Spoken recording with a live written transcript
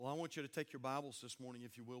want you to take your Bibles this morning,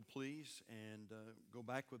 if you will, please, and go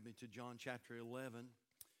back with me to John chapter 11.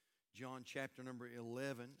 John chapter number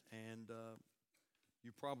 11, and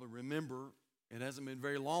you probably remember it hasn't been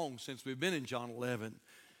very long since we've been in John 11.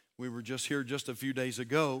 We were just here just a few days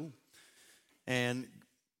ago, and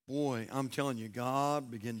boy, I'm telling you,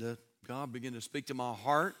 God began to speak to my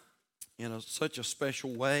heart in such a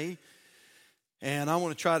special way. And I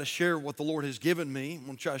want to try to share what the Lord has given me. I'm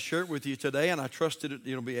going to try to share it with you today, and I trust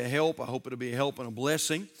it'll be a help. I hope it'll be a help and a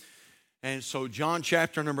blessing. And so John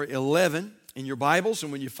chapter number 11 in your Bibles,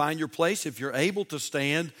 and when you find your place, if you're able to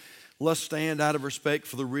stand, let's stand out of respect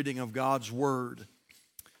for the reading of God's Word.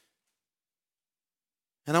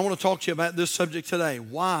 And I want to talk to you about this subject today.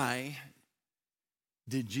 Why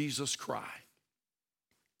did Jesus cry?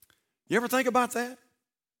 You ever think about that?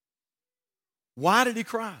 Why did he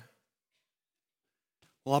cry?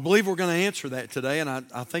 Well, I believe we're going to answer that today, and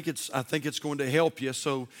I think it's going to help you.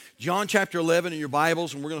 So John chapter 11 in your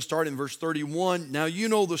Bibles, and we're going to start in verse 31. Now you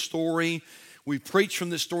know the story. We preached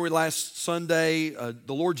from this story last Sunday.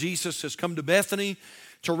 The Lord Jesus has come to Bethany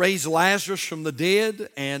to raise Lazarus from the dead,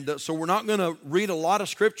 and so we're not going to read a lot of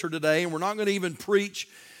scripture today, and we're not going to even preach.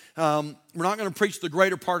 We're not going to preach the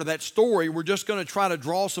greater part of that story. We're just going to try to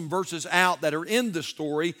draw some verses out that are in the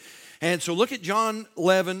story. And so look at John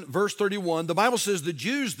 11, verse 31. The Bible says, the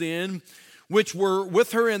Jews then, which were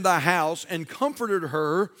with her in the house, and comforted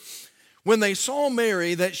her, when they saw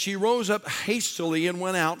Mary, that she rose up hastily and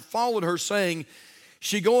went out, followed her, saying,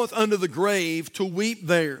 she goeth unto the grave to weep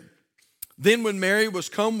there. Then when Mary was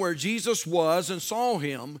come where Jesus was, and saw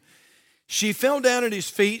him, she fell down at his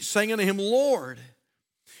feet, saying unto him, Lord,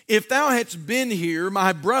 if thou hadst been here,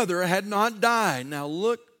 my brother had not died. Now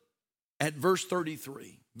look at verse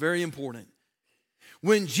 33. Very important.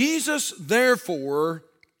 When Jesus therefore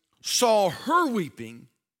saw her weeping,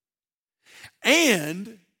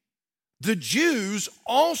 and the Jews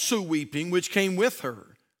also weeping, which came with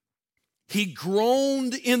her, he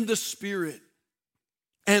groaned in the spirit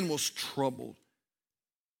and was troubled,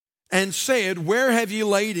 and said, where have ye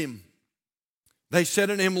laid him? They said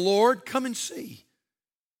unto him, Lord, come and see.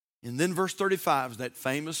 And then verse 35 is that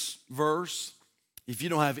famous verse. If you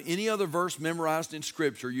don't have any other verse memorized in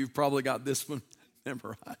Scripture, you've probably got this one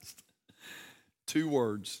memorized. 2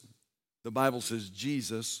 words. The Bible says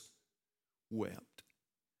Jesus wept.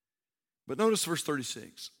 But notice verse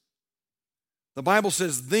 36. The Bible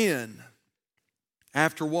says, then,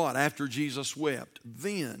 after what? After Jesus wept.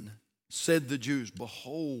 Then said the Jews,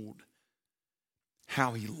 behold,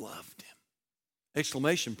 how he loved him.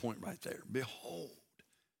 Exclamation point right there. Behold,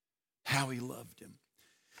 how he loved him.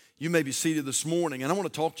 You may be seated this morning, and I want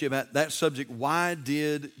to talk to you about that subject. Why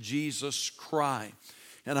did Jesus cry?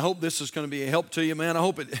 And I hope this is going to be a help to you, man. I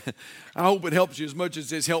hope it helps you as much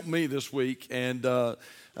as it's helped me this week. And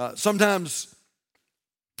sometimes,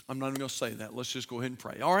 I'm not even going to say that. Let's just go ahead and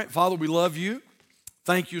pray. All right, Father, we love you.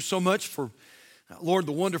 Thank you so much for, Lord,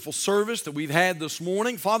 the wonderful service that we've had this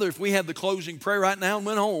morning. Father, if we had the closing prayer right now and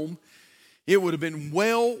went home, it would have been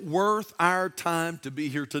well worth our time to be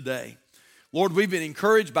here today. Lord, we've been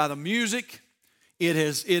encouraged by the music. It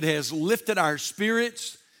has lifted our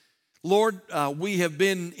spirits. Lord, we have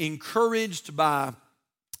been encouraged by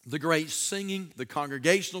the great singing, the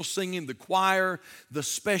congregational singing, the choir, the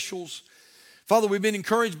specials. Father, we've been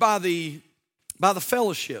encouraged by the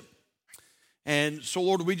fellowship. And so,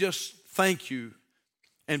 Lord, we just thank you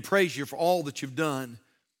and praise you for all that you've done.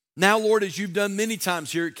 Now, Lord, as you've done many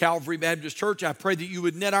times here at Calvary Baptist Church, I pray that you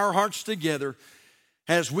would knit our hearts together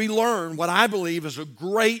as we learn what I believe is a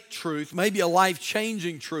great truth, maybe a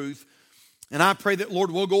life-changing truth. And I pray that,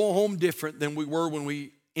 Lord, we'll go home different than we were when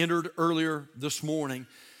we entered earlier this morning.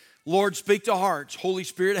 Lord, speak to hearts. Holy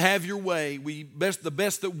Spirit, have your way. The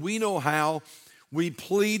best that we know how. We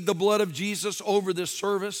plead the blood of Jesus over this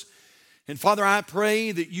service. And Father, I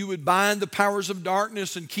pray that you would bind the powers of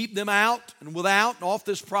darkness and keep them out and without and off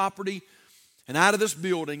this property and out of this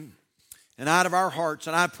building and out of our hearts.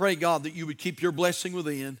 And I pray, God, that you would keep your blessing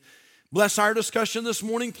within. Bless our discussion this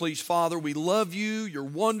morning, please, Father. We love you. You're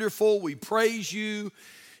wonderful. We praise you.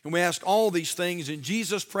 And we ask all these things in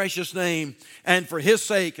Jesus' precious name and for his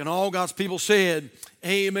sake. And all God's people said,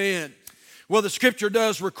 amen. Well, the Scripture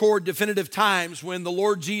does record definitive times when the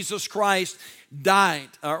Lord Jesus Christ died,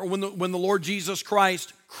 or when the Lord Jesus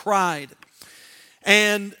Christ cried.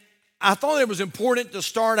 And I thought it was important to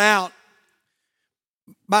start out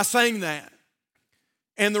by saying that.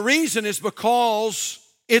 And the reason is because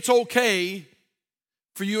it's okay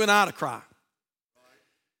for you and I to cry.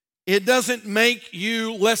 It doesn't make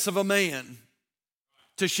you less of a man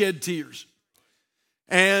to shed tears.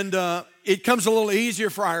 And it comes a little easier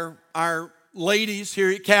for our ladies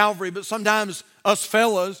here at Calvary, but sometimes us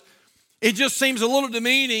fellas, it just seems a little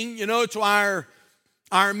demeaning, to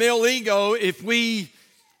our male ego if we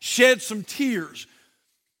shed some tears.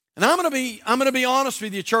 And I'm going to be honest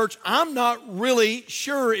with you, church. I'm not really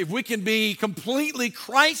sure if we can be completely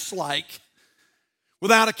Christ-like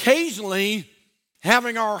without occasionally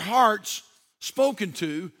having our hearts spoken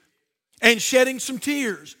to and shedding some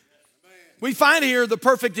tears. We find here the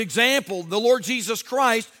perfect example. The Lord Jesus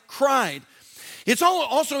Christ cried. It's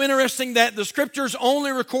also interesting that the scriptures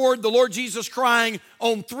only record the Lord Jesus crying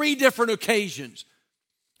on 3 different occasions.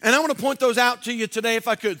 And I want to point those out to you today if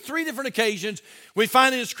I could. 3 different occasions we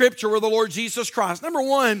find in Scripture where the Lord Jesus Christ. Number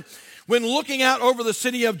 1, when looking out over the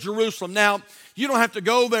city of Jerusalem. Now, you don't have to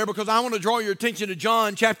go there because I want to draw your attention to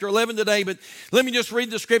John chapter 11 today, but let me just read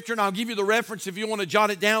the Scripture and I'll give you the reference if you want to jot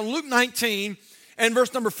it down. Luke 19 and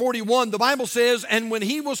verse number 41, the Bible says, "And when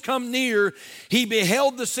he was come near, he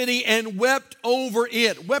beheld the city and wept over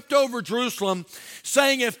it," wept over Jerusalem,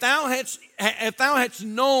 saying, if thou hadst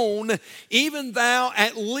known, even thou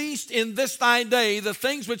at least in this thy day, the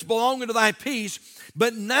things which belong unto thy peace,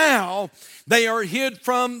 but now they are hid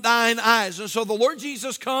from thine eyes. And so the Lord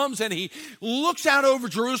Jesus comes and he looks out over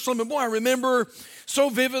Jerusalem. And boy, I remember so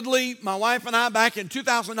vividly my wife and I back in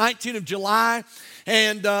 2019 of July.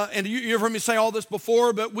 And you've heard me say all this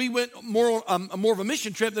before, but we went more of a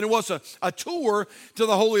mission trip than it was a tour to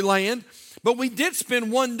the Holy Land. But we did spend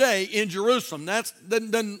one day in Jerusalem. That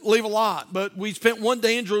doesn't leave a lot, but we spent one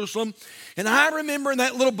day in Jerusalem. And I remember in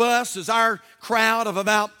that little bus as our crowd of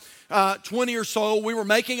about 20 or so, we were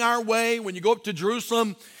making our way. When you go up to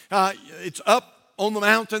Jerusalem, it's up on the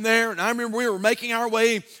mountain there. And I remember we were making our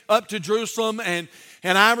way up to Jerusalem, and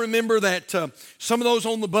I remember that some of those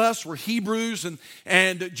on the bus were Hebrews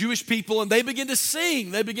and Jewish people, and they began to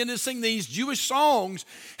sing these Jewish songs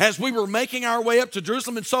as we were making our way up to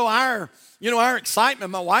Jerusalem. And so our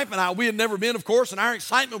excitement, my wife and I, we had never been, of course, and our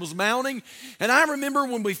excitement was mounting. And I remember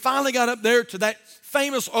when we finally got up there to that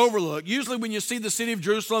famous overlook. Usually when you see the city of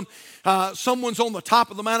Jerusalem, someone's on the top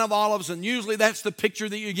of the Mount of Olives, and usually that's the picture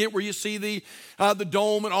that you get where you see the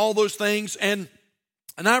dome and all those things. And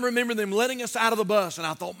I remember them letting us out of the bus, and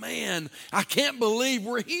I thought, man, I can't believe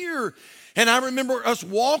we're here. And I remember us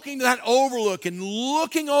walking to that overlook and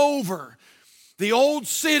looking over the old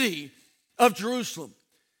city of Jerusalem.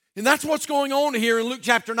 And that's what's going on here in Luke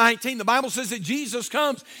chapter 19. The Bible says that Jesus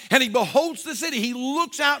comes and he beholds the city. He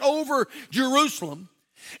looks out over Jerusalem.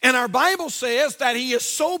 And our Bible says that he is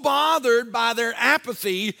so bothered by their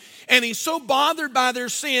apathy and he's so bothered by their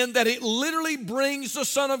sin that it literally brings the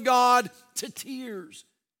Son of God to tears.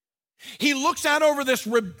 He looks out over this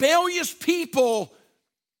rebellious people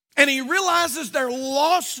and he realizes their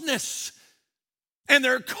lostness and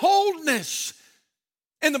their coldness.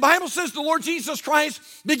 And the Bible says the Lord Jesus Christ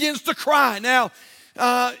begins to cry. Now,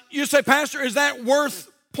 you say, Pastor, is that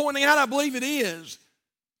worth pointing out? I believe it is.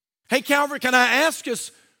 Hey, Calvary, can I ask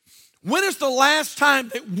us, when is the last time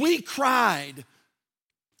that we cried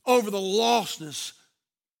over the lostness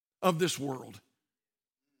of this world?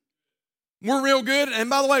 We're real good. And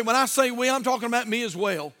by the way, when I say we, I'm talking about me as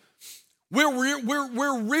well.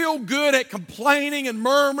 We're real good at complaining and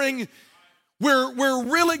murmuring. We're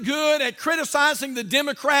really good at criticizing the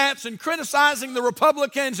Democrats and criticizing the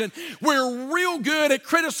Republicans, and we're real good at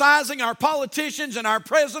criticizing our politicians and our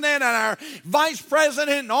president and our vice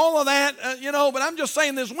president and all of that, but I'm just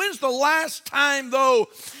saying this. When's the last time, though,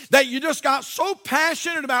 that you just got so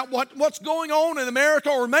passionate about what's going on in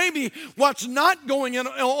America, or maybe what's not going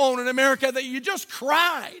on in America, that you just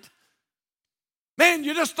cried? Man,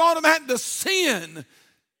 you just thought about the sin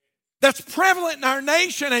that's prevalent in our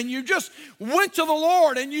nation, and you just went to the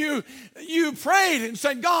Lord and you prayed and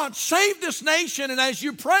said, God, save this nation. And as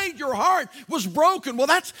you prayed, your heart was broken. Well,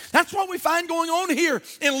 that's what we find going on here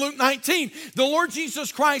in Luke 19. The Lord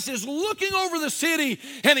Jesus Christ is looking over the city,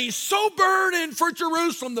 and he's so burdened for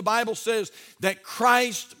Jerusalem, the Bible says, that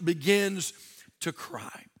Christ begins to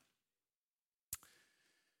cry.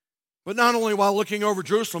 But not only while looking over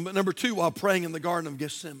Jerusalem, but number 2, while praying in the Garden of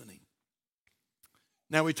Gethsemane.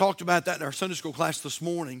 Now, we talked about that in our Sunday school class this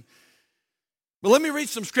morning. But let me read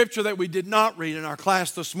some scripture that we did not read in our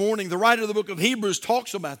class this morning. The writer of the book of Hebrews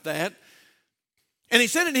talks about that. And he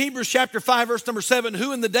said in Hebrews chapter 5, verse number 7,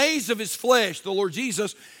 who in the days of his flesh, the Lord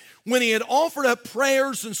Jesus, when he had offered up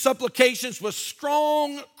prayers and supplications with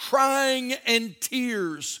strong crying and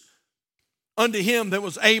tears unto him that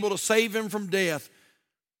was able to save him from death,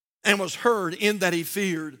 and was heard in that he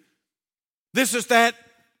feared. This is that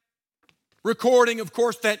recording, of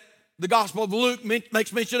course, that the Gospel of Luke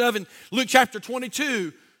makes mention of in Luke chapter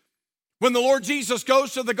 22, when the Lord Jesus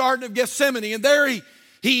goes to the Garden of Gethsemane, and there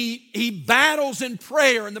he battles in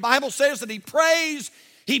prayer. And the Bible says that he prays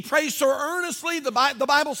so earnestly. The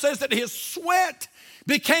Bible says that his sweat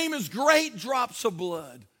became as great drops of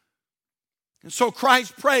blood. And so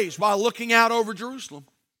Christ prays while looking out over Jerusalem.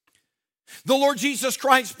 The Lord Jesus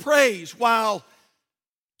Christ prays while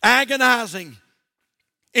agonizing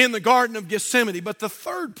in the Garden of Gethsemane. But the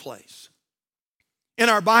third place in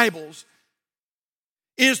our Bibles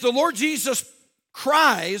is the Lord Jesus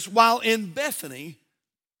cries while in Bethany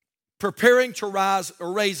preparing to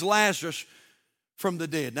raise Lazarus from the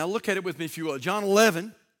dead. Now look at it with me if you will. John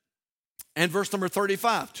 11 and verse number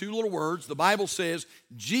 35. Two little words. The Bible says,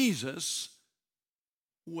 Jesus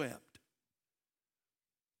wept.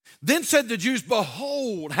 Then said the Jews,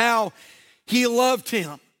 behold how he loved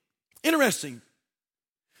him. Interesting.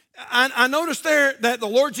 I noticed there that the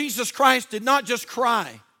Lord Jesus Christ did not just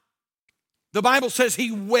cry. The Bible says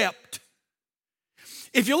he wept.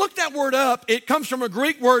 If you look that word up, it comes from a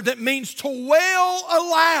Greek word that means to wail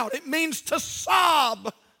aloud. It means to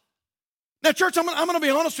sob. Now, church, I'm going to be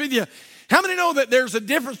honest with you. How many know that there's a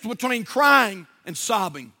difference between crying and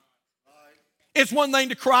sobbing? It's one thing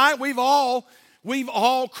to cry. We've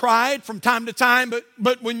all cried from time to time,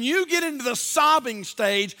 but when you get into the sobbing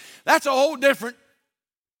stage, that's a whole different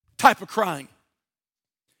type of crying.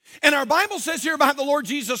 And our Bible says here about the Lord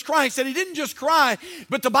Jesus Christ that he didn't just cry,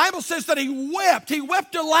 but the Bible says that he wept. He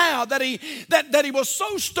wept aloud, that he was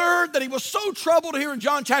so stirred, that he was so troubled here in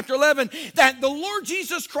John chapter 11, that the Lord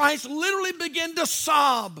Jesus Christ literally began to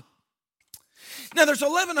sob. Now there's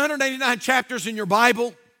 1,189 chapters in your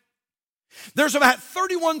Bible. There's about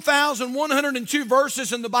 31,102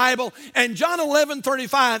 verses in the Bible, and John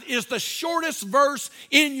 11:35 is the shortest verse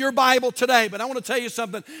in your Bible today. But I want to tell you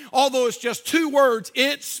something. Although it's just two words,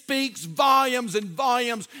 it speaks volumes and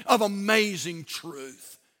volumes of amazing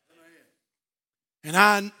truth.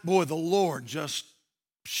 And the Lord just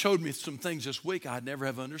showed me some things this week I'd never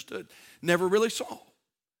have understood, never really saw.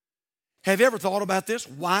 Have you ever thought about this?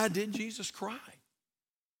 Why did Jesus cry?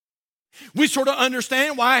 We sort of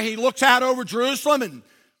understand why he looks out over Jerusalem and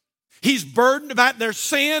he's burdened about their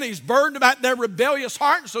sin. He's burdened about their rebellious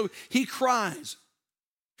heart, and so he cries.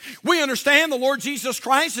 We understand the Lord Jesus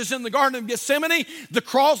Christ is in the Garden of Gethsemane. The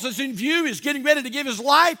cross is in view. He's getting ready to give his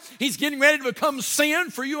life. He's getting ready to become sin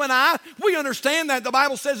for you and I. We understand that. The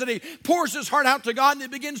Bible says that he pours his heart out to God and he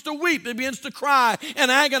begins to weep. He begins to cry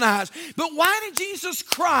and agonize. But why did Jesus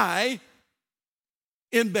cry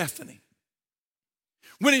in Bethany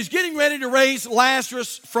when he's getting ready to raise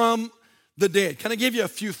Lazarus from the dead? Can I give you a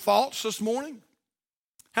few thoughts this morning?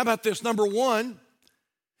 How about this? Number one,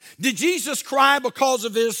 did Jesus cry because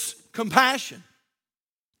of his compassion?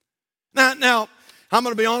 Now I'm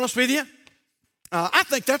going to be honest with you. I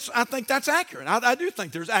think that's accurate. I do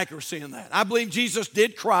think there's accuracy in that. I believe Jesus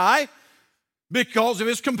did cry because of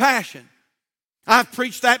his compassion. I've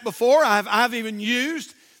preached that before. I've even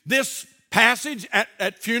used this passage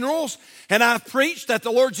at funerals, and I've preached that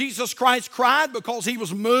the Lord Jesus Christ cried because he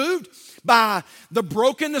was moved by the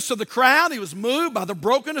brokenness of the crowd. He was moved by the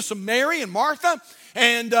brokenness of Mary and Martha,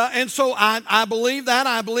 and so I believe that.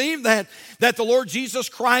 I believe that the Lord Jesus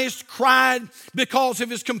Christ cried because of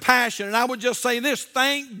his compassion. And I would just say this: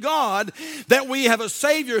 thank God that we have a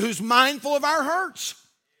Savior who's mindful of our hurts.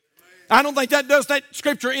 I don't think that does that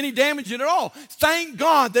scripture any damage at all. Thank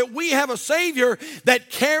God that we have a Savior that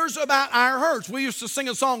cares about our hurts. We used to sing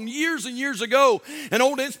a song years and years ago, an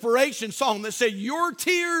old inspiration song that said, "Your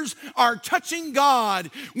tears are touching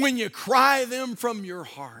God when you cry them from your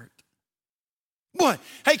heart." What?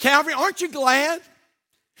 Hey, Calvary, aren't you glad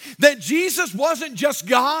that Jesus wasn't just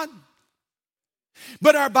God?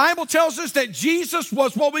 But our Bible tells us that Jesus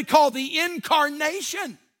was what we call the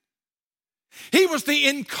incarnation. He was the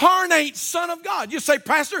incarnate Son of God. You say,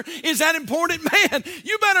 Pastor, is that important? Man,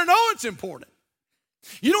 you better know it's important.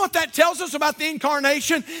 You know what that tells us about the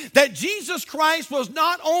incarnation? That Jesus Christ was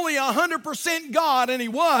not only 100% God, and he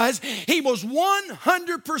was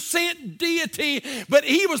 100% deity, but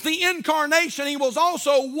he was the incarnation. He was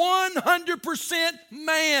also 100%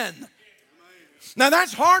 man. Now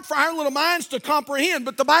that's hard for our little minds to comprehend,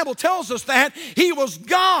 but the Bible tells us that he was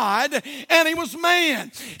God and he was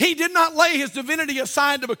man. He did not lay his divinity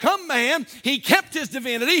aside to become man. He kept his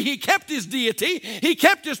divinity, he kept his deity, he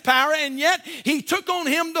kept his power, and yet he took on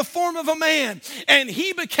him the form of a man, and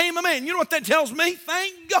he became a man. You know what that tells me?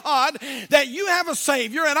 Thank God that you have a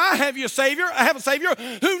Savior, and I have a Savior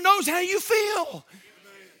who knows how you feel.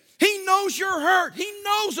 He knows your hurt. He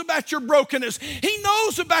knows about your brokenness. He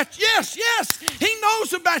knows about, yes, he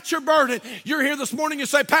knows about your burden. You're here this morning and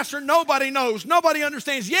say, Pastor, nobody knows. Nobody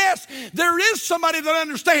understands. Yes, there is somebody that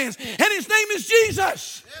understands, and his name is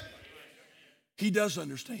Jesus. He does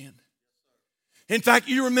understand. In fact,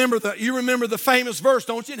 you remember the famous verse,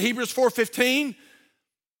 don't you, in Hebrews 4:15,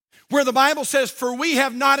 where the Bible says, "For we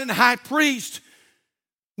have not an high priest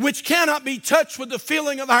which cannot be touched with the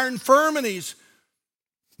feeling of our infirmities,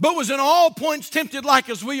 but was in all points tempted like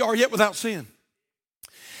as we are, yet without sin."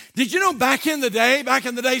 Did you know back in the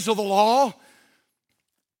days of the law,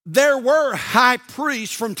 there were high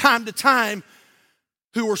priests from time to time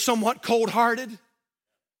who were somewhat cold-hearted?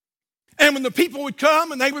 And when the people would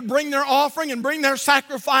come and they would bring their offering and bring their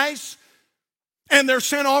sacrifice and their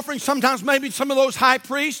sin offering, sometimes maybe some of those high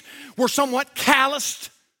priests were somewhat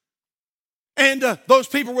calloused. And those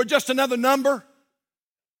people were just another number.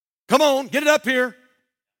 Come on, get it up here.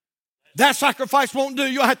 That sacrifice won't do.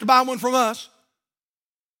 You'll have to buy one from us.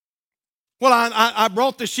 Well, I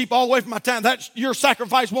brought this sheep all the way from my town. Your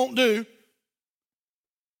sacrifice won't do.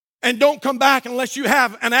 And don't come back unless you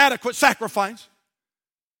have an adequate sacrifice.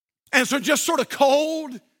 And so just sort of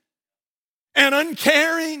cold and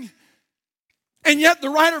uncaring. And yet the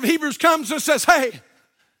writer of Hebrews comes and says, hey,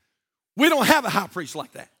 we don't have a high priest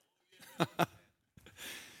like that.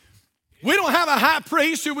 We don't have a high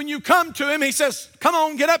priest who, when you come to him, he says, come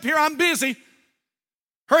on, get up here, I'm busy.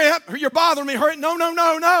 Hurry up, you're bothering me, hurry. No.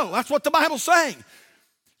 That's what the Bible's saying.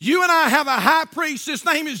 You and I have a high priest, his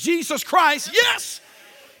name is Jesus Christ. Yes!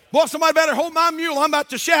 Boy, somebody better hold my mule. I'm about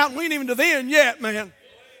to shout, and we ain't even to the end yet, man.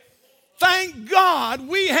 Thank God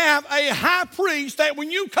we have a high priest that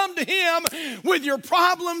when you come to him with your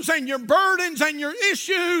problems and your burdens and your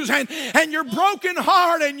issues and your broken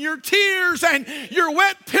heart and your tears and your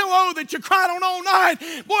wet pillow that you cried on all night,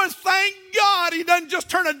 boy, thank God he doesn't just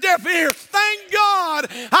turn a deaf ear. Thank God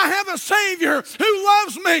I have a Savior who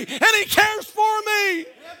loves me and he cares for me.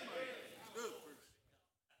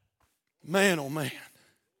 Man, oh man.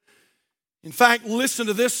 In fact, listen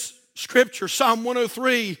to this scripture, Psalm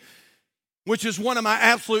 103, which is one of my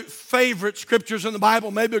absolute favorite scriptures in the Bible,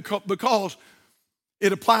 maybe because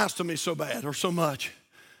it applies to me so bad or so much.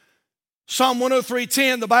 Psalm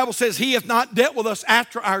 103:10, the Bible says, he hath not dealt with us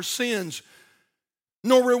after our sins,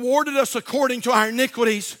 nor rewarded us according to our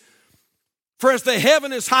iniquities. For as the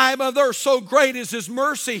heaven is high above the earth, so great is his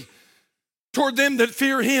mercy toward them that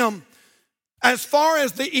fear him. As far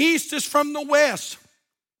as the east is from the west,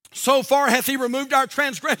 so far hath he removed our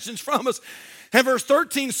transgressions from us. And verse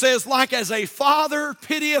 13 says, like as a father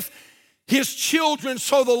pitieth his children,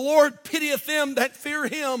 so the Lord pitieth them that fear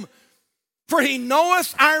him. For he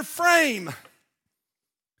knoweth our frame.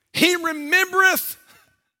 He remembereth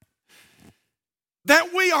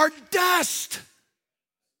that we are dust.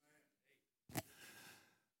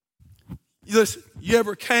 Listen, you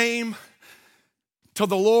ever came to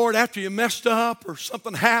the Lord after you messed up or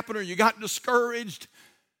something happened or you got discouraged?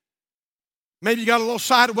 Maybe you got a little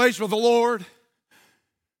sideways with the Lord.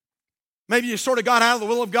 Maybe you sort of got out of the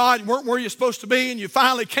will of God and weren't where you're supposed to be, and you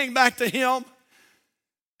finally came back to him.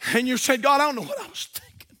 And you said, God, I don't know what I was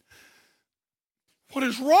thinking. What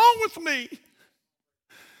is wrong with me?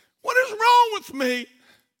 What is wrong with me?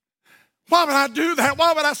 Why would I do that?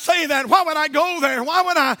 Why would I say that? Why would I go there? Why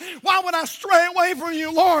would I stray away from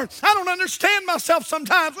you, Lord? I don't understand myself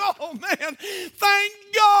sometimes. Oh, man, thank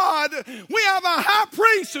God we have a high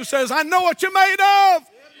priest who says, I know what you're made of.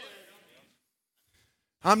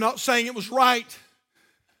 I'm not saying it was right.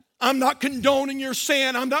 I'm not condoning your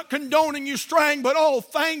sin. I'm not condoning you straying, but oh,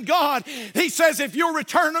 thank God. He says, if you'll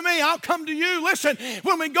return to me, I'll come to you. Listen,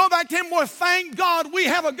 when we go back to him, well, thank God we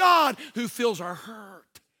have a God who feels our hurt.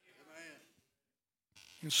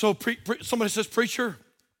 And so somebody says, preacher,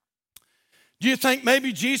 do you think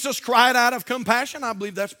maybe Jesus cried out of compassion? I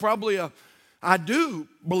believe that's probably I do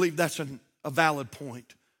believe that's a valid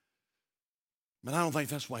point. But I don't think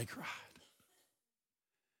that's why he cried.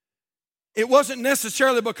 It wasn't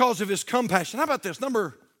necessarily because of his compassion. How about this?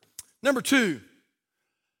 Number two,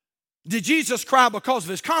 did Jesus cry because of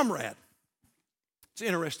his comrade? It's an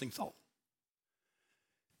interesting thought.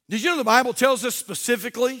 Did you know the Bible tells us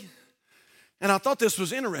specifically, and I thought this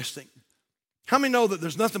was interesting, how many know that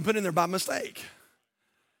there's nothing put in there by mistake?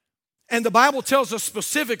 And the Bible tells us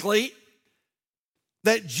specifically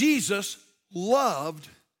that Jesus loved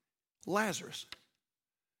Lazarus.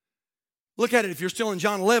 Look at it. If you're still in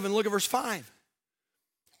John 11, look at verse 5.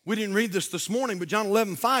 We didn't read this morning, but John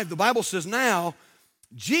 11:5, the Bible says, now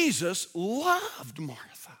Jesus loved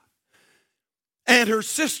Martha and her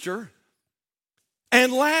sister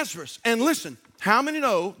and Lazarus. And listen, how many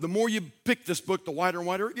know the more you pick this book, the whiter and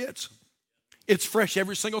whiter it gets? It's fresh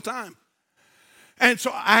every single time. And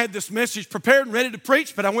so I had this message prepared and ready to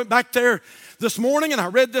preach, but I went back there this morning and I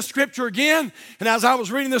read this scripture again. And as I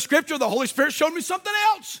was reading this scripture, the Holy Spirit showed me something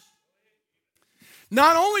else.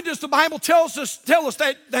 Not only does the Bible tell us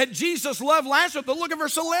that Jesus loved Lazarus, but look at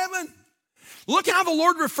verse 11. Look how the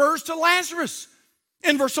Lord refers to Lazarus.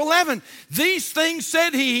 In verse 11, these things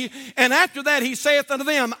said he, and after that he saith unto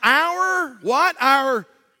them, our what? Our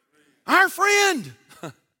friend.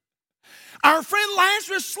 Our friend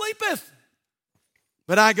Lazarus sleepeth.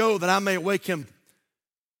 But I go that I may awake him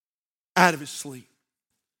out of his sleep.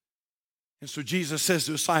 And so Jesus says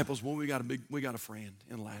to the disciples, well, we got a friend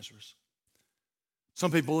in Lazarus.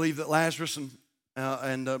 Some people believe that Lazarus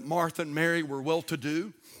and Martha and Mary were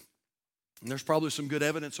well-to-do. And there's probably some good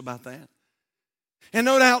evidence about that. And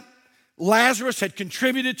no doubt, Lazarus had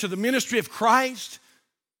contributed to the ministry of Christ.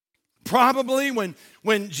 Probably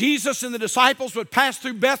when Jesus and the disciples would pass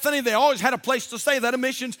through Bethany, they always had a place to stay, that a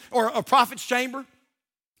missions or a prophet's chamber.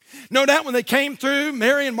 No doubt when they came through,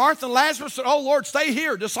 Mary and Martha and Lazarus said, oh Lord, stay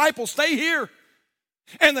here. Disciples, stay here.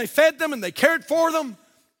 And they fed them and they cared for them.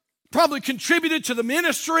 Probably contributed to the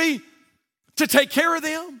ministry to take care of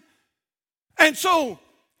them. And so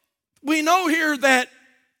we know here that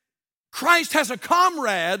Christ has a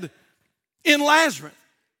comrade in Lazarus.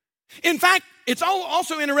 In fact, it's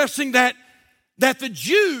also interesting that the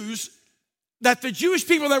Jewish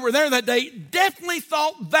people that were there that day definitely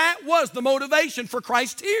thought that was the motivation for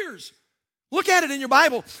Christ's tears. Look at it in your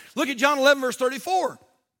Bible. Look at John 11, verse 34.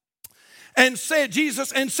 And said,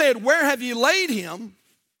 Jesus, and said, where have you laid him?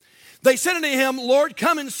 They said unto him, Lord,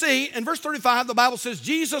 come and see. And verse 35, the Bible says,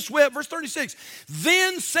 Jesus wept. Verse 36,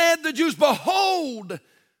 then said the Jews, behold,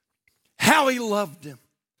 how he loved him.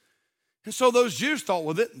 And so those Jews thought,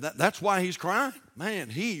 well, that's why he's crying. Man,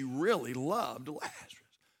 he really loved Lazarus.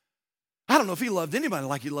 I don't know if he loved anybody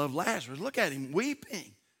like he loved Lazarus. Look at him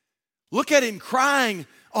weeping. Look at him crying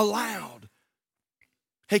aloud.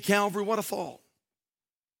 Hey, Calvary, what a thought.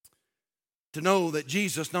 To know that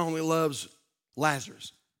Jesus not only loves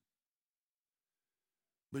Lazarus,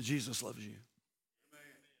 but Jesus loves you.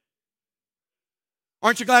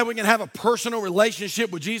 Aren't you glad we can have a personal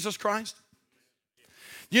relationship with Jesus Christ?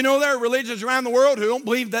 You know there are religions around the world who don't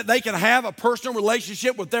believe that they can have a personal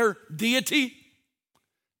relationship with their deity.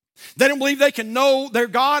 They don't believe they can know their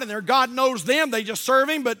God and their God knows them. They just serve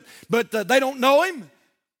him, but they don't know him.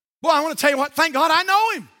 Well, I want to tell you what, thank God I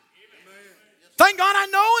know him. Thank God I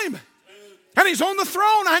know him. And he's on the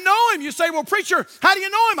throne. I know him. You say, well, preacher, how do you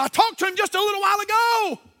know him? I talked to him just a little while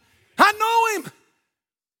ago. I know him.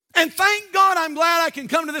 And thank God I'm glad I can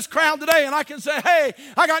come to this crowd today and I can say, hey,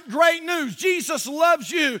 I got great news. Jesus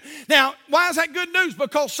loves you. Now, why is that good news?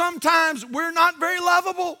 Because sometimes we're not very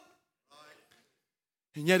lovable.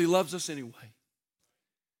 And yet he loves us anyway.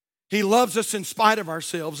 He loves us in spite of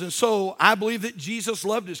ourselves. And so I believe that Jesus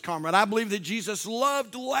loved his comrade. I believe that Jesus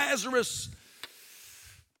loved Lazarus.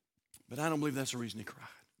 But I don't believe that's the reason he cried.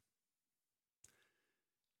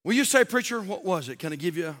 Will you say, preacher, what was it? Can I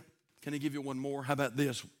give you one more? How about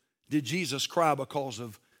this? Did Jesus cry because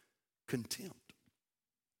of contempt?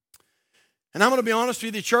 And I'm going to be honest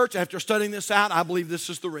with you, church, after studying this out, I believe this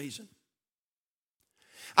is the reason.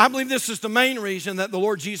 I believe this is the main reason that the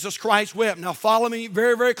Lord Jesus Christ wept. Now follow me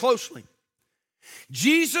very, very closely.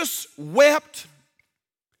 Jesus wept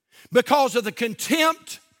because of the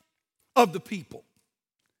contempt of the people.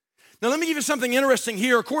 Now let me give you something interesting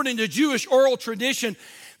here. According to Jewish oral tradition,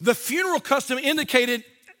 the funeral custom indicated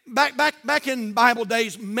back in Bible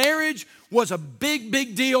days, marriage was a big,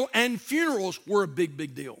 big deal and funerals were a big,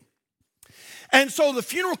 big deal. And so the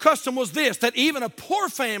funeral custom was this, that even a poor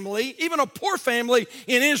family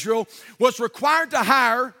in Israel was required to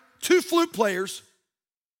hire 2 flute players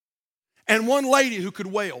and 1 lady who could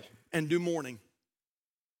wail and do mourning.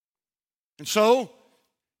 And so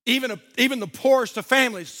even the poorest of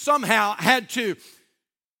families somehow had to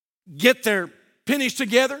get their pennies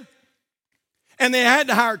together, and they had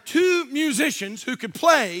to hire 2 musicians who could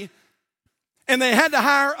play, and they had to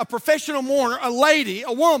hire a professional mourner, a lady,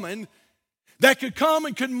 a woman, that could come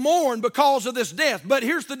and could mourn because of this death. But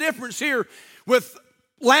here's the difference here with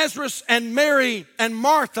Lazarus and Mary and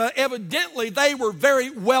Martha. Evidently, they were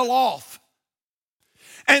very well off.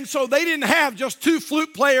 And so they didn't have just 2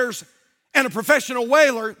 flute players and a professional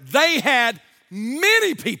wailer. They had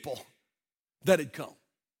many people that had come.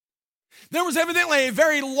 There was evidently a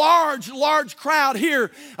very large crowd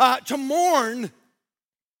here to mourn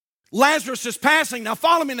Lazarus' passing. Now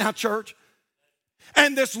follow me now, church.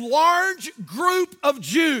 And this large group of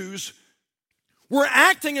Jews were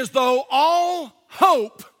acting as though all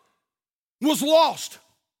hope was lost.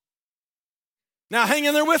 Now hang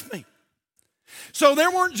in there with me. So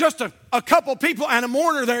there weren't just a couple people and a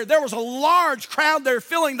mourner there. There was a large crowd there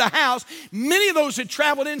filling the house. Many of those had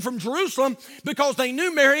traveled in from Jerusalem because they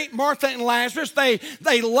knew Mary, Martha, and Lazarus. They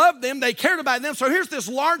loved them. They cared about them. So here's this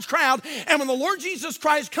large crowd. And when the Lord Jesus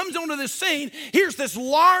Christ comes onto this scene, here's this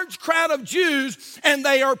large crowd of Jews, and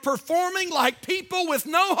they are performing like people with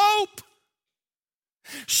no hope.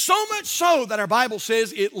 So much so that our Bible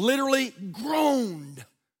says it literally groaned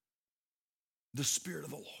the Spirit of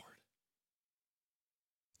the Lord.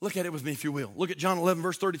 Look at it with me, if you will. Look at John 11,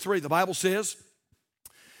 verse 33. The Bible says,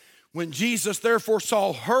 when Jesus therefore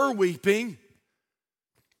saw her weeping,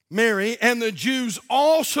 Mary, and the Jews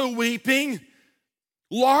also weeping,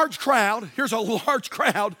 large crowd, here's a large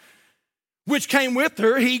crowd, which came with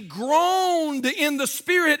her, he groaned in the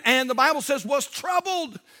spirit, and the Bible says was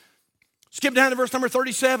troubled. Skip down to verse number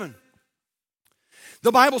 37.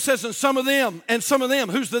 The Bible says, and some of them,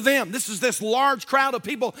 who's the them? This is this large crowd of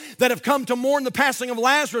people that have come to mourn the passing of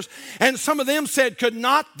Lazarus. And some of them said, could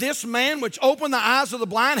not this man which opened the eyes of the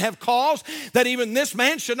blind have caused that even this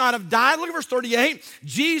man should not have died? Look at verse 38.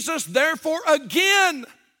 Jesus therefore again,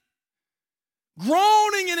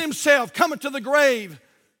 groaning in himself, cometh to the grave.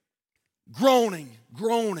 Groaning.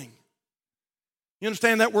 You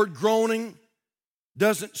understand that word groaning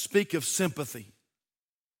doesn't speak of sympathy.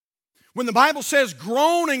 When the Bible says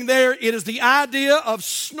groaning there, it is the idea of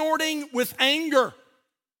snorting with anger.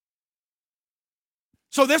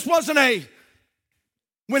 So this wasn't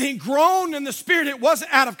when he groaned in the spirit, it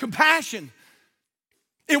wasn't out of compassion.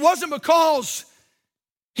 It wasn't because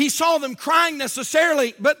he saw them crying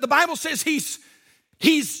necessarily, but the Bible says he's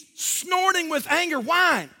snorting with anger.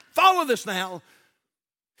 Why? Follow this now.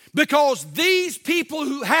 Because these people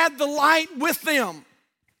who had the light with them,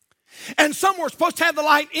 and some were supposed to have the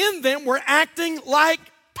light in them, were acting like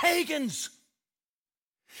pagans.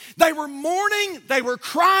 They were mourning, they were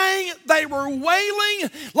crying, they were wailing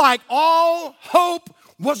like all hope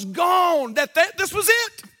was gone. That this was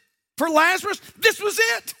it. For Lazarus, this was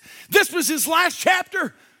it. This was his last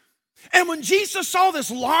chapter. And when Jesus saw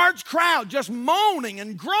this large crowd just moaning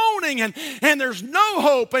and groaning and there's no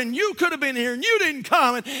hope and you could have been here and you didn't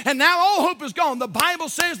come and now all hope is gone, the Bible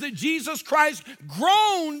says that Jesus Christ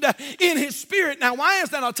groaned in his spirit. Now why is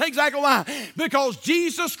that? I'll tell you exactly why. Because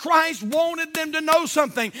Jesus Christ wanted them to know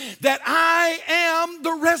something, that I am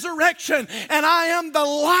the resurrection and I am the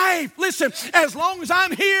life. Listen, as long as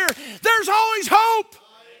I'm here, there's always hope.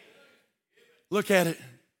 Look at it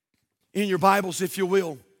in your Bibles, if you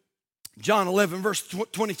will. John 11, verse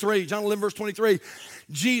 23. John 11, verse 23.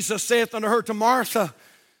 Jesus saith unto her, to Martha,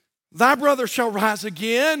 thy brother shall rise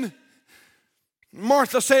again.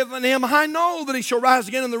 Martha saith unto him, I know that he shall rise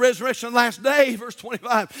again in the resurrection of the last day. Verse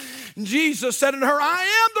 25. Jesus said unto her, I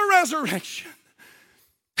am the resurrection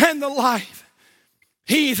and the life.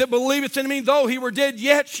 He that believeth in me, though he were dead,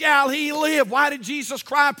 yet shall he live. Why did Jesus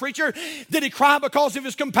cry, preacher? Did he cry because of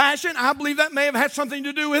his compassion? I believe that may have had something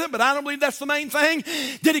to do with it, but I don't believe that's the main thing.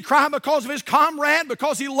 Did he cry because of his comrade,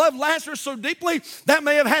 because he loved Lazarus so deeply? That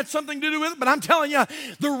may have had something to do with it, but I'm telling you,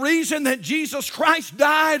 the reason that Jesus Christ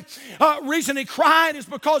died, reason he cried is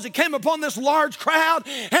because he came upon this large crowd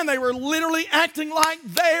and they were literally acting like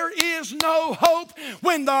there is no hope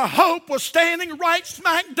when the hope was standing right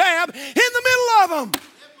smack dab in the middle of them.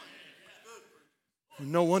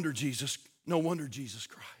 No wonder Jesus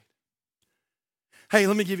cried. Hey,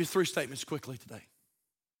 let me give you 3 statements quickly today.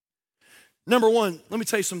 Number 1, let me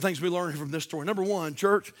tell you some things we learned from this story. Number 1,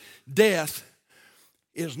 church, death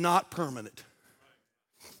is not permanent.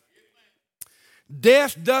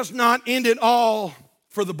 Death does not end it all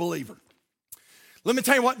for the believer. Let me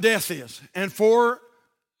tell you what death is. And for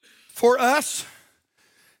us,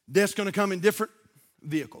 death's going to come in different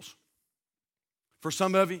vehicles. For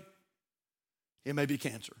some of you, it may be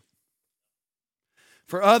cancer.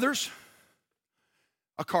 For others,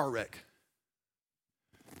 a car wreck.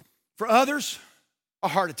 For others, a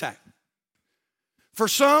heart attack. For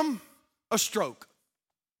some, a stroke.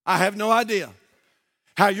 I have no idea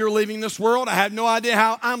how you're leaving this world. I have no idea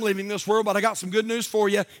how I'm leaving this world, but I got some good news for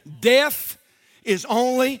you. Death is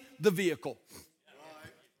only the vehicle.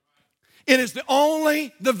 It is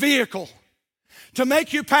only the vehicle to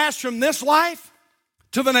make you pass from this life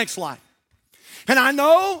to the next life. And I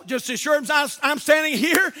know, just as sure as I'm standing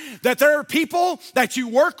here, that there are people that you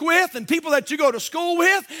work with and people that you go to school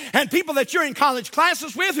with and people that you're in college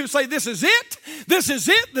classes with who say, this is it, this is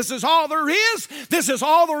it, this is all there is, this is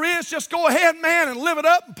all there is. Just go ahead, man, and live it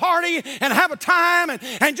up and party and have a time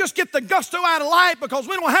and just get the gusto out of life because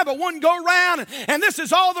we don't have a one go round and this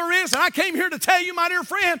is all there is. And I came here to tell you, my dear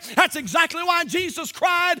friend, that's exactly why Jesus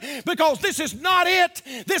cried, because this is not it.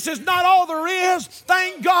 This is not all there is.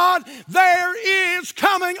 Thank God there is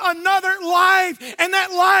coming another life, and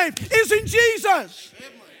that life is in Jesus.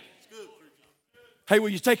 Hey, will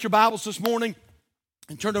you take your Bibles this morning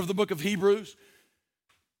and turn over the book of Hebrews?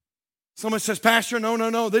 Someone says, Pastor,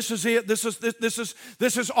 no, this is it.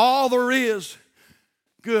 This is all there is.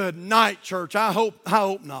 Good night, church. I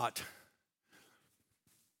hope not.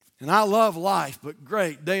 And I love life, but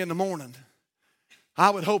great day in the morning.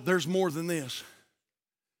 I would hope there's more than this.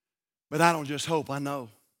 But I don't just hope, I know.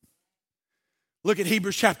 Look at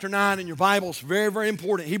Hebrews chapter 9 in your Bibles. Very, very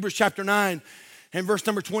important. Hebrews chapter 9 and verse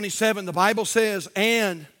number 27. The Bible says,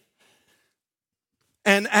 And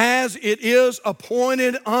as it is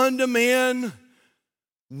appointed unto men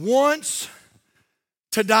once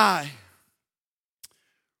to die.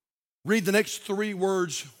 Read the next three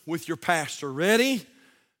words with your pastor. Ready?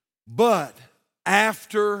 But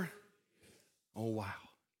after, oh wow.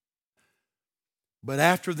 But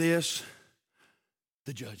after this,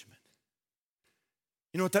 the judgment.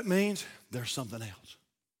 You know what that means? There's something else.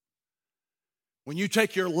 When you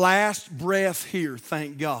take your last breath here,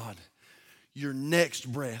 thank God, your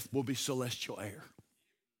next breath will be celestial air.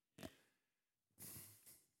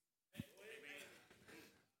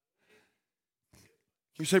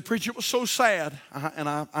 You say, preacher, it was so sad.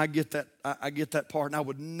 I get that. I get that part, and I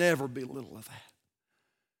would never belittle of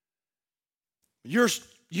that.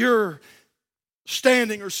 You're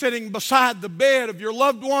standing or sitting beside the bed of your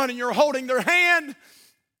loved one, and you're holding their hand.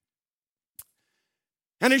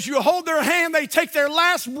 And as you hold their hand, they take their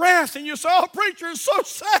last breath, and you say, oh, preacher, it's so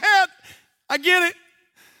sad. I get it.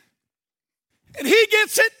 And he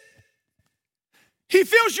gets it. He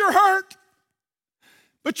feels your hurt.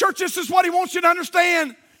 But church, this is what he wants you to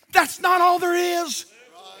understand. That's not all there is.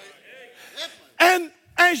 And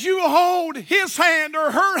as you hold his hand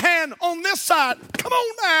or her hand on this side, come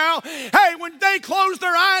on now. Hey, when they close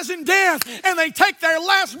their eyes in death and they take their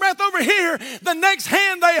last breath over here, the next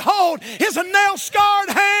hand they hold is a nail-scarred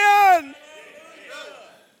hand.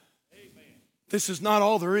 This is not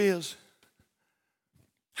all there is.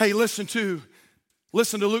 Hey, listen to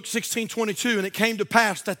Luke 16:22. And it came to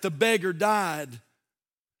pass that the beggar died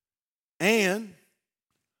and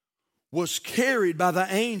was carried by the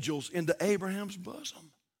angels into Abraham's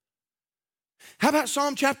bosom. How about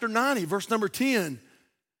Psalm chapter 90, verse number 10?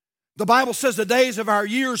 The Bible says the days of our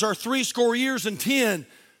years are 80 years and 10.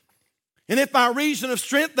 And if by reason of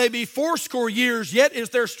strength they be 80 years, yet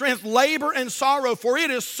is their strength labor and sorrow, for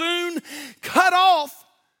it is soon cut off.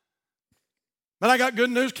 But I got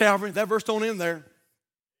good news, Calvary. That verse don't end there.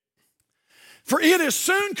 For it is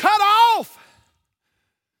soon cut off.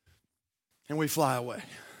 And we fly away.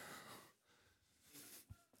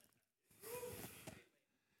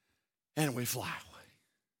 And we fly away.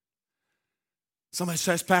 Somebody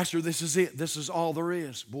says, Pastor, this is it. This is all there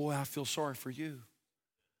is. Boy, I feel sorry for you.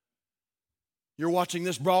 You're watching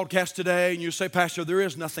this broadcast today and you say, Pastor, there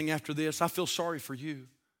is nothing after this. I feel sorry for you.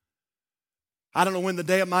 I don't know when the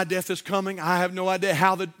day of my death is coming. I have no idea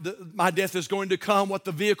how my death is going to come, what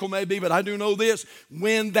the vehicle may be, but I do know this.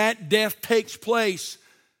 When that death takes place,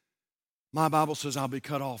 my Bible says I'll be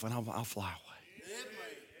cut off and I'll fly away.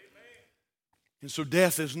 And so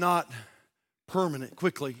death is not permanent.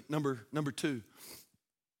 Quickly, number two.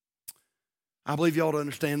 I believe you ought to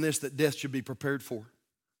understand this, that death should be prepared for.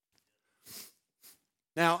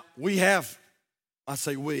 Now, we have, I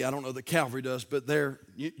say we, I don't know that Calvary does, but did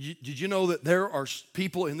you know that there are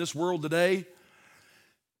people in this world today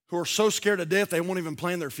who are so scared of death they won't even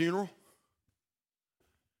plan their funeral?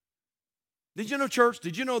 Did you know, church,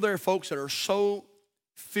 did you know there are folks that are so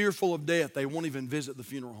fearful of death they won't even visit the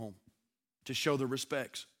funeral home to show their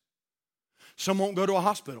respects? Some won't go to a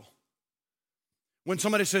hospital. When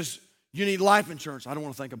somebody says, you need life insurance, I don't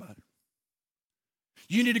want to think about it.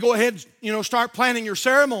 You need to go ahead and, start planning your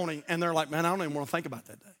ceremony. And they're like, man, I don't even want to think about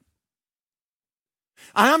that day.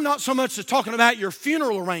 I'm not so much talking about your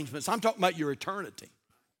funeral arrangements. I'm talking about your eternity.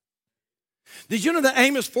 Did you know that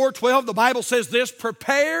Amos 4:12, the Bible says this,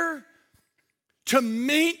 prepare to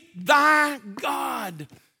meet thy God.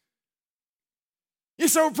 You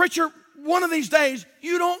say, well, preacher, one of these days,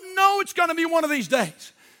 you don't know it's going to be one of these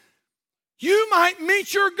days. You might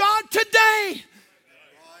meet your God today.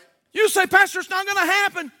 You say, Pastor, it's not going to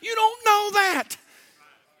happen. You don't know that.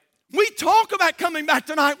 talk about coming back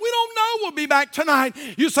tonight. We don't know we'll be back tonight.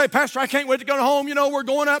 You say, Pastor, I can't wait to go home. You know, we're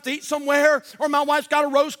going out to eat somewhere, or my wife's got a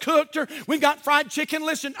roast cooked, or we got fried chicken.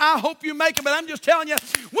 Listen, I hope you make it, but I'm just telling you,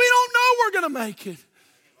 we don't know we're going to make it.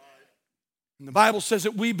 And the Bible says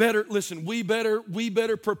that we better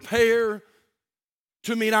prepare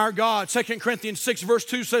to meet our God. 2 Corinthians 6 verse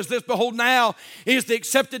 2 says this, behold, now is the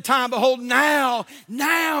accepted time. Behold, now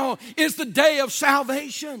is the day of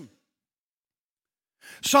salvation.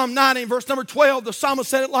 Psalm 90 verse number 12, the psalmist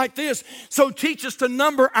said it like this, so teach us to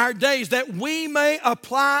number our days that we may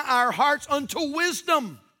apply our hearts unto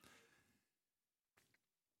wisdom.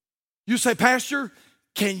 You say, Pastor,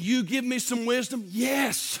 can you give me some wisdom?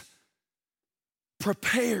 Yes.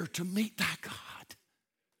 Prepare to meet thy God.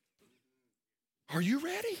 Are you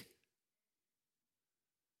ready?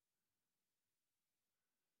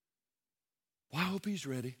 Well, I hope he's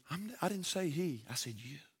ready. I didn't say he, I said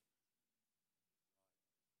you.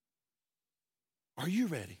 Are you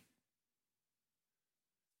ready?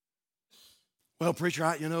 Well,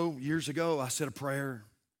 preacher, years ago I said a prayer.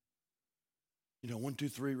 1, 2,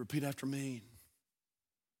 3, repeat after me.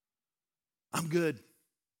 I'm good.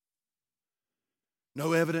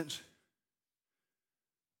 No evidence.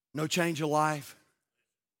 No change of life.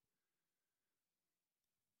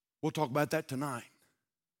 We'll talk about that tonight.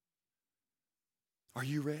 Are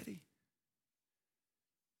you ready?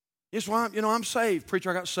 Yes, well, I'm saved.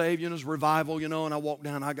 Preacher, I got saved. It's revival, and I walked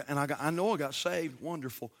down, I know I got saved.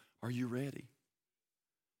 Wonderful. Are you ready?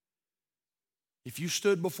 If you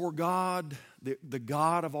stood before God, the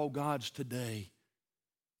God of all gods today,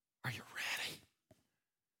 are you ready?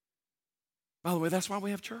 By the way, that's why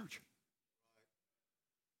we have church.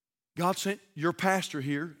 God sent your pastor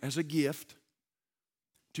here as a gift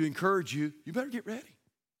to encourage you. You better get ready.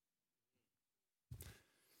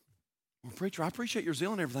 Well, preacher, I appreciate your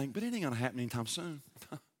zeal and everything, but it ain't going to happen anytime soon.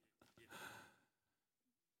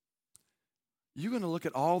 You're going to look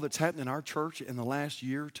at all that's happened in our church in the last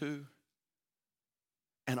year or two,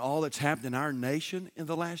 and all that's happened in our nation in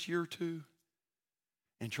the last year or two,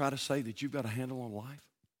 and try to say that you've got a handle on life?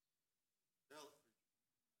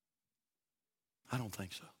 I don't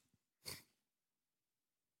think so.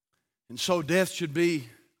 And so death should be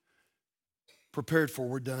prepared for.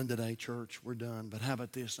 We're done today, church. We're done. But how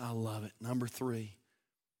about this? I love it. Number 3,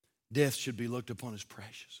 death should be looked upon as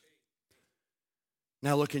precious.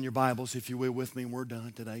 Now look in your Bibles, if you will, with me, and we're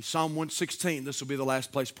done today. Psalm 116. This will be the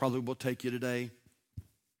last place probably we'll take you today.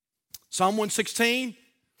 Psalm 116,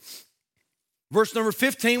 verse number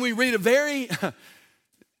 15, we read a very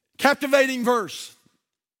captivating verse.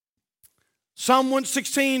 Psalm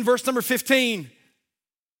 116, verse number 15.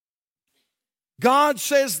 God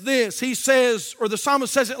says this. He says, or the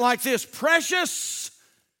psalmist says it like this, precious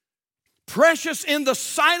in the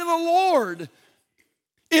sight of the Lord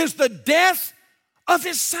is the death of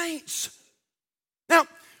his saints. Now,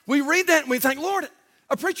 we read that and we think, Lord,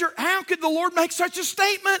 a preacher, how could the Lord make such a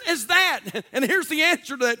statement as that? And here's the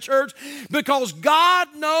answer to that, church. Because God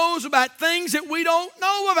knows about things that we don't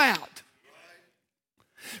know about.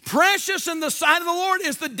 Precious in the sight of the Lord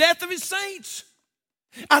is the death of his saints.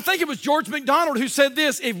 I think it was George MacDonald who said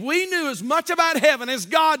this, if we knew as much about heaven as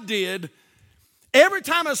God did, every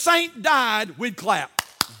time a saint died, we'd clap.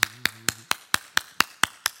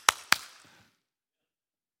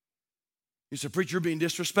 You said, preacher, you're being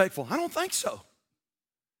disrespectful. I don't think so.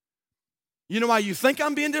 You know why you think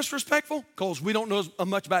I'm being disrespectful? Because we don't know as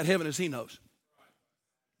much about heaven as he knows.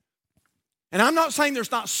 And I'm not saying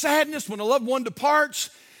there's not sadness when a loved one departs,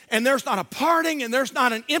 and there's not a parting, and there's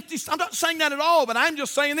not an empty. I'm not saying that at all, but I'm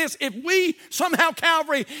just saying this. If we somehow,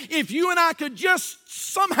 Calvary, if you and I could just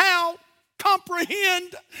somehow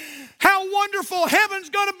comprehend how wonderful heaven's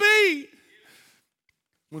going to be,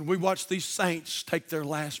 when we watch these saints take their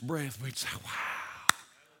last breath, we'd say, wow,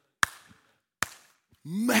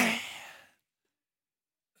 man,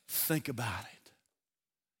 think about it.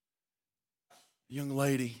 Young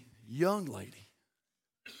lady,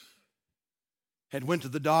 had went to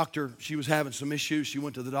the doctor. She was having some issues. She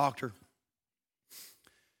went to the doctor.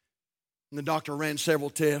 And the doctor ran several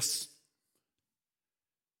tests.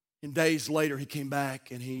 And days later, he came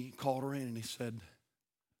back and he called her in and he said,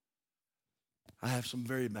 I have some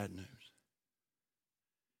very bad news.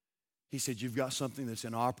 He said, you've got something that's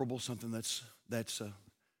inoperable, something that's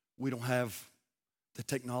we don't have the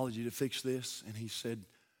technology to fix this. And he said,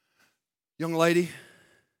 young lady,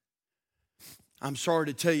 I'm sorry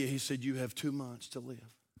to tell you, he said, you have 2 months to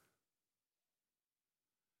live.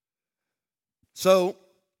 So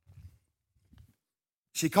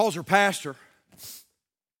she calls her pastor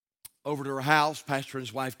over to her house. Pastor and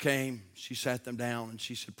his wife came. She sat them down and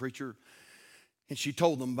she said, preacher, And she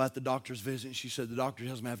told them about the doctor's visit. And she said, the doctor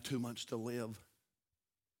doesn't have 2 months to live.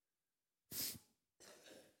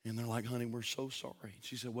 And they're like, honey, we're so sorry.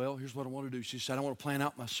 She said, well, here's what I want to do. She said, I want to plan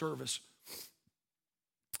out my service.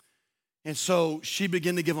 And so she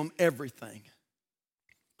began to give them everything.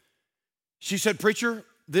 She said, preacher,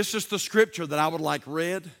 this is the scripture that I would like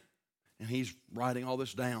read. And he's writing all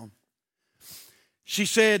this down. She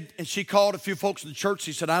said, and she called a few folks in the church.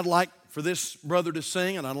 She said, I'd like for this brother to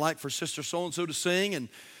sing, and I'd like for sister so-and-so to sing, and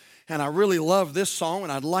I really love this song,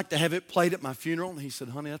 and I'd like to have it played at my funeral. And he said,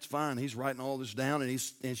 honey, that's fine. He's writing all this down,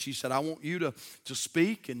 and she said, I want you to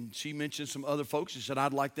speak. And she mentioned some other folks. She said,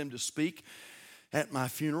 I'd like them to speak at my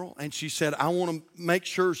funeral. And she said, I want to make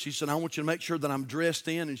sure, she said, I want you to make sure that I'm dressed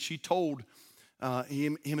in. And she told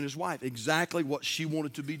him and his wife exactly what she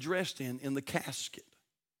wanted to be dressed in the casket.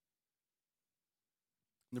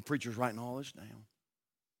 And the preacher's writing all this down.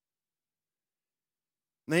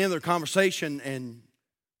 And they end their conversation, and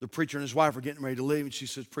the preacher and his wife are getting ready to leave. And she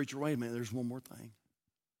says, preacher, wait a minute, there's one more thing.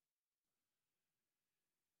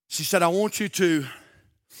 She said, I want you to,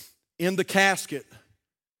 in the casket,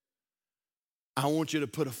 I want you to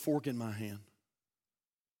put a fork in my hand.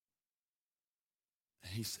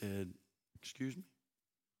 And he said, excuse me?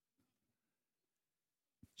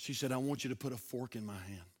 She said, I want you to put a fork in my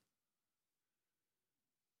hand.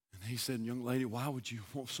 And he said, young lady, why would you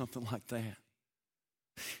want something like that?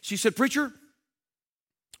 She said, preacher,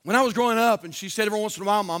 when I was growing up, and she said every once in a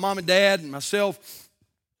while, my mom and dad and myself,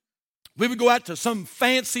 we would go out to some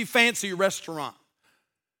fancy restaurant.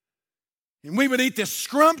 And we would eat this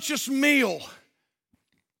scrumptious meal.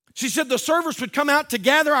 She said the servers would come out to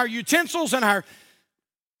gather our utensils and our,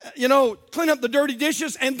 clean up the dirty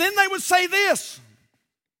dishes. And then they would say this,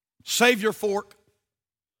 save your fork,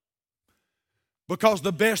 because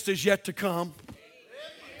the best is yet to come.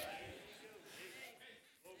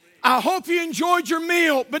 I hope you enjoyed your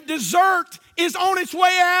meal, but dessert is on its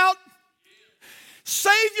way out.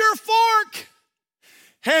 Save your fork.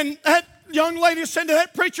 And that young lady said to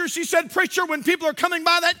that preacher, she said, preacher, when people are coming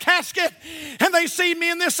by that casket and they see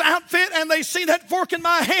me in this outfit and they see that fork in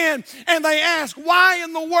my hand and they ask, why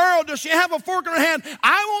in the world does she have a fork in her hand?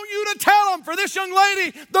 I want you to tell them, for this young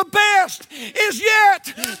lady, the best is yet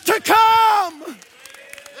to come.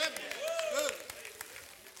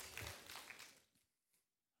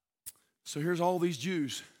 So here's all these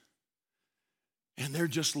Jews, and they're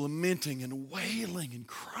just lamenting and wailing and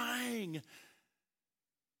crying.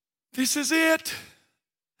 This is it.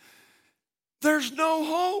 There's no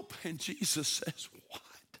hope. And Jesus says,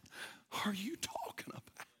 what are you talking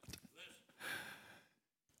about?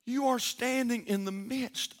 You are standing in the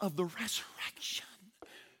midst of the resurrection.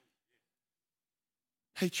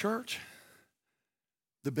 Hey, church,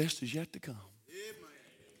 the best is yet to come.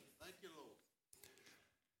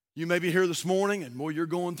 You may be here this morning and you're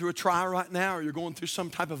going through a trial right now, or you're going through some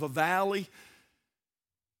type of a valley.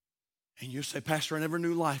 And you say, Pastor, I never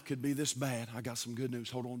knew life could be this bad. I got some good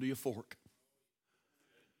news. Hold on to your fork.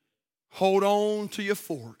 Hold on to your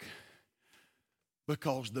fork,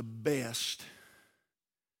 because the best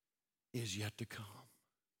is yet to come.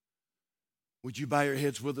 Would you bow your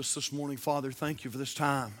heads with us this morning? Father, thank you for this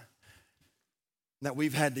time that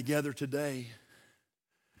we've had together today.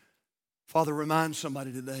 Father, remind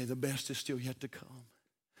somebody today the best is still yet to come.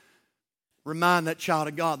 Remind that child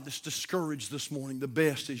of God that's discouraged this morning, the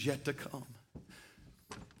best is yet to come.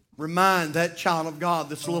 Remind that child of God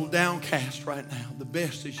that's a little downcast right now, the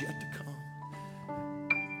best is yet to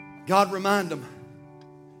come. God, remind them.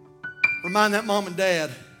 Remind that mom and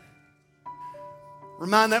dad.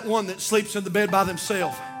 Remind that one that sleeps in the bed by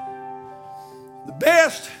themselves. The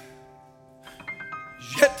best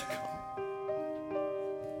is yet to come.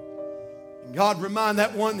 God, remind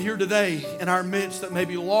that one here today in our midst that may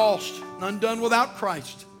be lost and undone without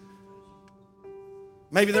Christ.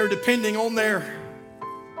 Maybe they're depending on their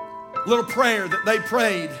little prayer that they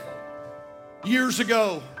prayed years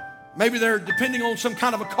ago. Maybe they're depending on some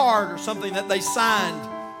kind of a card or something that they signed.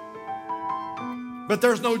 But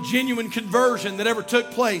there's no genuine conversion that ever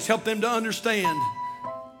took place. Help them to understand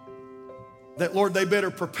that, Lord, they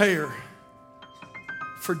better prepare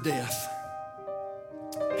for death.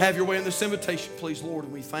 Have your way in this invitation, please, Lord,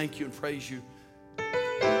 and we thank you and praise you.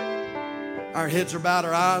 Our heads are bowed,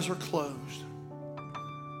 our eyes are closed.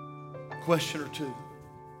 Question or two.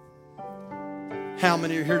 How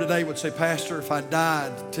many are here today would say, Pastor, if I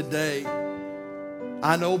died today,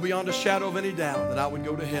 I know beyond a shadow of any doubt that I would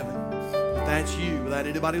go to heaven. If that's you, without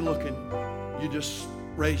anybody looking, you just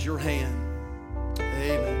raise your hand.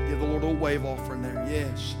 Amen. Give the Lord a wave offering there.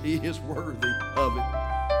 Yes, He is worthy of it.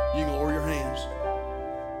 You can lower your hands.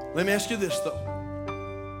 Let me ask you this,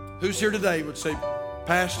 though. Who's here today would say,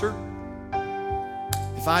 Pastor,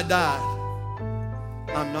 if I died,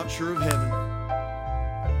 I'm not sure of heaven.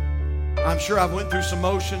 I'm sure I've went through some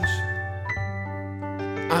motions.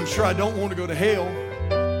 I'm sure I don't want to go to hell,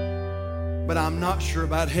 but I'm not sure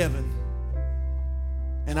about heaven.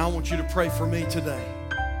 And I want you to pray for me today.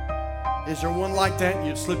 Is there one like that? And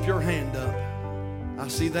you'd slip your hand up. I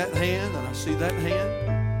see that hand, and I see that hand.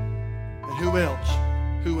 And who else?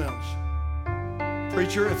 Who else?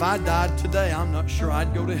 Preacher, if I died today, I'm not sure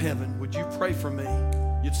I'd go to heaven. Would you pray for me?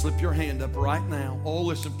 You'd slip your hand up right now. Oh,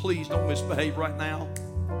 listen, please don't misbehave right now.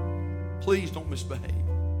 Please don't misbehave.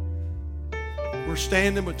 We're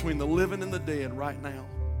standing between the living and the dead right now.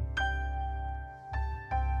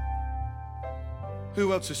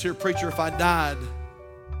 Who else is here? Preacher, if I died,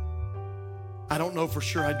 I don't know for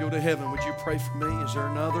sure I'd go to heaven. Would you pray for me? Is there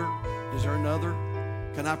another? Is there another?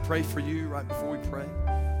 Can I pray for you right before we pray?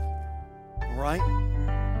 All right?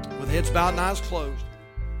 With heads bowed and eyes closed.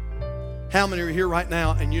 How many are here right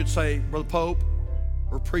now and you'd say, Brother Pope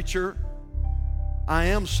or Preacher, I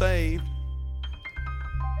am saved,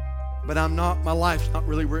 but my life's not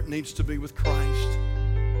really where it needs to be with Christ.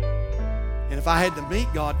 And if I had to meet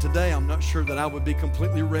God today, I'm not sure that I would be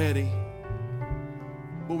completely ready.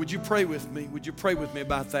 Well, would you pray with me? Would you pray with me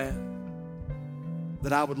about that?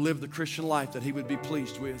 That I would live the Christian life that He would be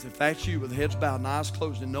pleased with. If that's you with heads bowed and eyes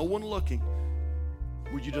closed and no one looking,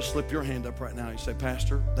 would you just slip your hand up right now? You say,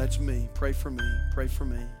 Pastor, that's me. Pray for me. Pray for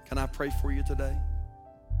me. Can I pray for you today?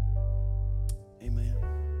 Amen.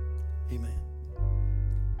 Amen.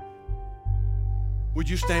 Would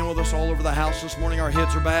you stand with us all over the house this morning? Our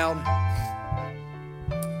heads are bowed.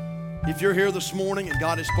 If you're here this morning and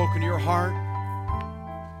God has spoken to your heart,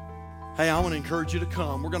 hey, I want to encourage you to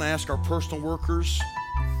come. We're going to ask our personal workers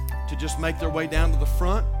to just make their way down to the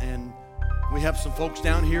front, and we have some folks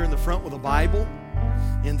down here in the front with a Bible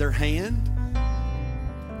in their hand.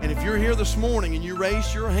 And if you're here this morning and you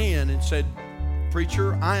raised your hand and said,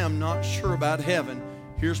 Preacher, I am not sure about heaven,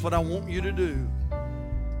 here's what I want you to do.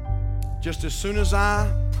 Just as soon as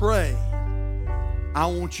I pray, I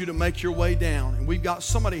want you to make your way down. And we've got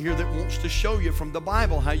somebody here that wants to show you from the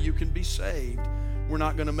Bible how you can be saved. We're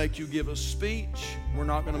not going to make you give a speech. We're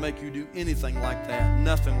not going to make you do anything like that.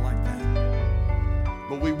 Nothing like that.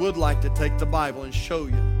 But we would like to take the Bible and show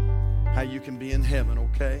you how you can be in heaven,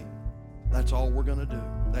 okay? That's all we're going to do.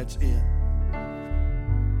 That's it.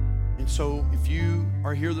 And so if you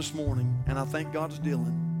are here this morning, and I think God's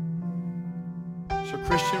dealing. So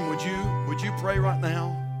Christian, would you pray right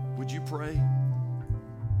now? Would you pray?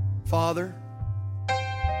 Father,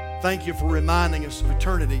 thank you for reminding us of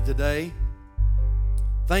eternity today.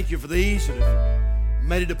 Thank you for these that have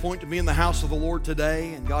made it a point to be in the house of the Lord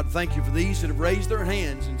today. And God, thank you for these that have raised their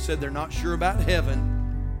hands and said they're not sure about heaven.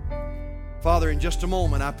 Father, in just a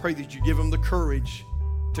moment, I pray that you give them the courage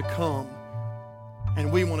to come.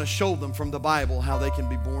 And we want to show them from the Bible how they can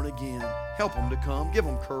be born again. Help them to come. Give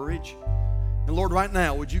them courage. And Lord, right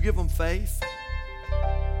now, would you give them faith?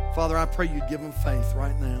 Father, I pray you'd give them faith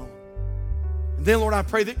right now. And then, Lord, I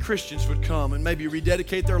pray that Christians would come and maybe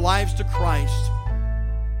rededicate their lives to Christ.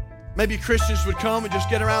 Maybe Christians would come and just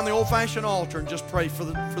get around the old-fashioned altar and just pray for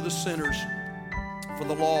the sinners, for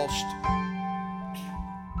the lost.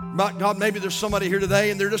 But God, maybe there's somebody here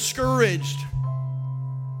today and they're discouraged.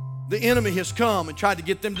 The enemy has come and tried to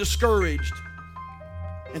get them discouraged.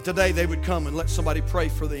 And today they would come and let somebody pray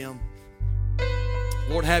for them.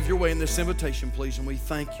 Lord, have your way in this invitation, please, and we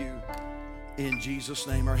thank you in Jesus'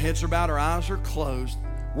 name. Our heads are bowed, our eyes are closed.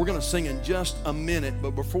 We're going to sing in just a minute,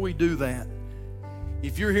 but before we do that,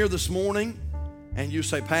 if you're here this morning and you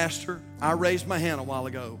say, Pastor, I raised my hand a while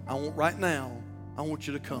ago. I want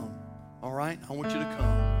you to come. All right? I want you to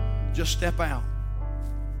come. Just step out.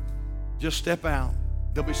 Just step out.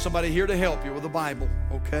 There'll be somebody here to help you with a Bible,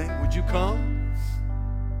 okay? Would you come?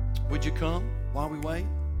 Would you come while we wait?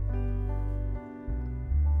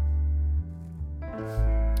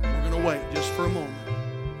 We're going to wait just for a moment.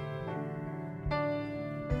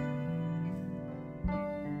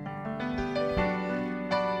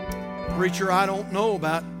 Preacher, I don't know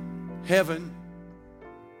about heaven,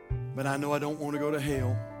 but I know I don't want to go to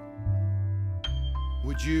hell.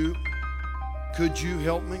 Could you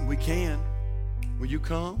help me? We can. Will you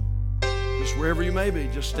come? Just wherever you may be,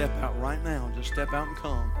 just step out right now. Just step out and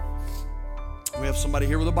come. We have somebody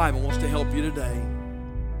here with a Bible who wants to help you today.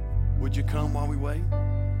 Would you come while we wait?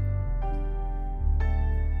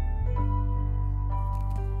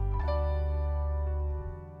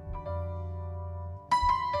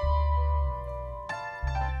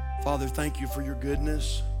 Father, thank you for your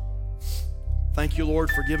goodness. Thank you, Lord,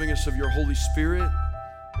 for giving us of your Holy Spirit.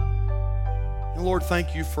 And And Lord,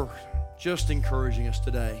 thank you for just encouraging us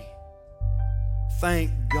today. Thank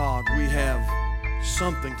God we have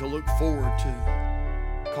something to look forward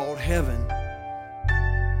to called heaven.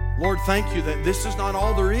 Lord, thank you that this is not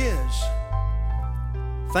all there is.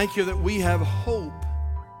 Thank you that we have hope.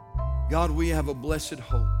 God, we have a blessed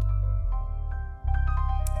hope.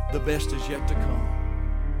 The best is yet to come.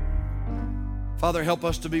 Father, help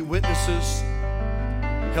us to be witnesses.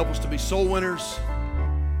 Help us to be soul winners.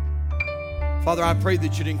 Father, I pray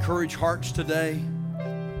that you'd encourage hearts today.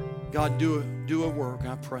 God, do a work,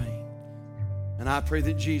 I pray. And I pray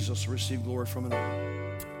that Jesus will receive glory from it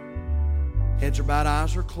all. Heads are bowed,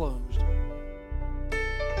 eyes are closed.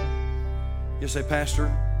 You say,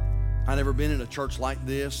 Pastor, I've never been in a church like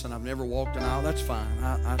this and I've never walked an aisle. That's fine.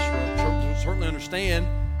 I certainly understand.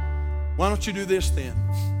 Why don't you do this then?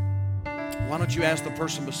 Why don't you ask the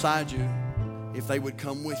person beside you if they would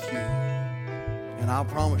come with you? And I'll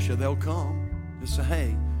promise you they'll come. Just say,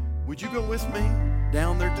 hey, would you go with me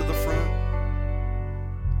down there to the front?